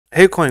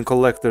Hey coin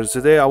collectors,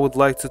 today I would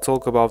like to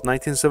talk about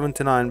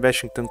 1979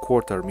 Washington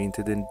quarter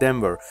minted in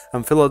Denver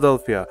and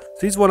Philadelphia.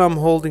 This one I'm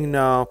holding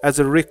now as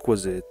a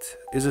requisite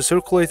is a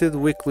circulated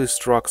weekly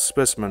struck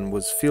specimen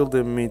with filled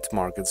in mint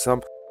mark and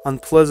some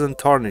unpleasant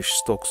tarnish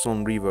stocks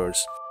on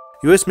reverse.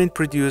 US Mint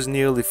produced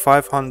nearly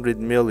 500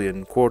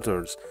 million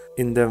quarters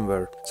in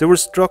Denver. They were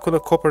struck on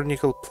a copper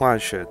nickel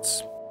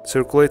planchettes.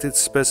 Circulated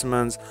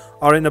specimens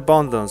are in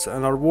abundance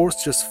and are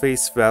worth just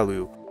face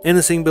value.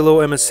 Anything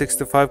below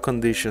MS65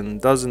 condition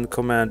doesn't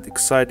command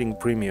exciting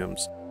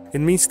premiums.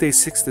 In mint state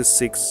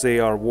 66 they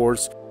are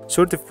worth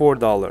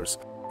 $34,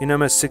 in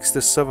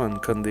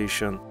MS67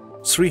 condition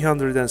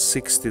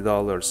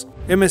 $360.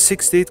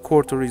 MS68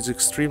 quarter is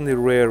extremely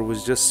rare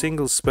with just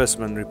single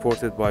specimen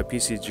reported by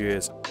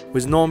PCGS,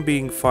 with none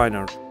being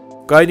finer.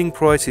 Guiding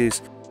price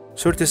is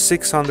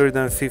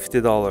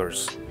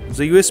 $3,650.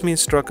 The US Mint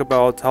struck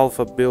about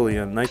 $500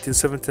 million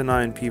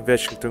 1979 P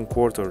Washington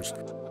quarters,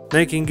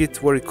 making it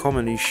very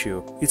common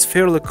issue. It's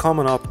fairly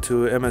common up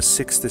to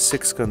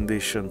MS66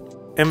 condition.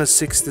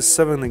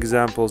 MS67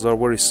 examples are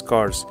very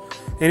scarce.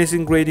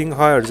 Anything grading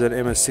higher than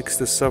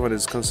MS67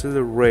 is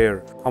considered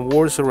rare and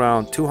worth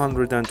around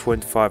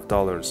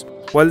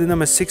 $225, while in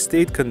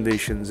MS68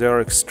 condition they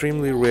are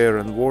extremely rare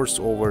and worth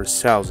over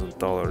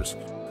 $1,000.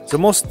 The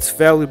most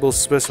valuable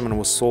specimen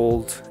was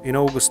sold in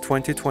August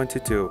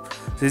 2022.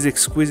 This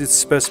exquisite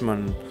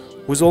specimen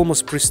with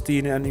almost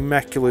pristine and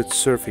immaculate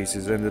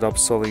surfaces ended up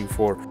selling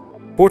for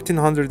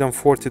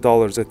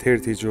 $1,440 at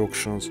heritage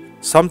auctions.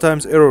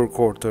 Sometimes error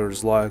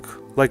quarters like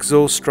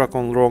those struck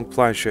on wrong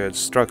planchettes,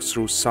 struck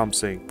through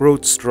something,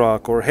 broad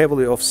struck or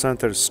heavily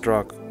off-center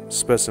struck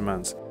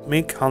specimens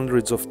make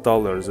hundreds of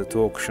dollars at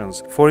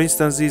auctions. For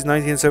instance, this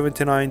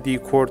 1979 D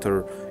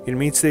quarter in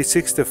mint state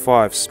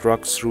 65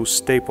 struck through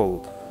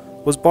staple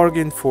was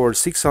bargained for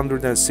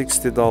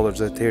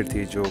 $660 at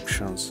heritage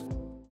auctions.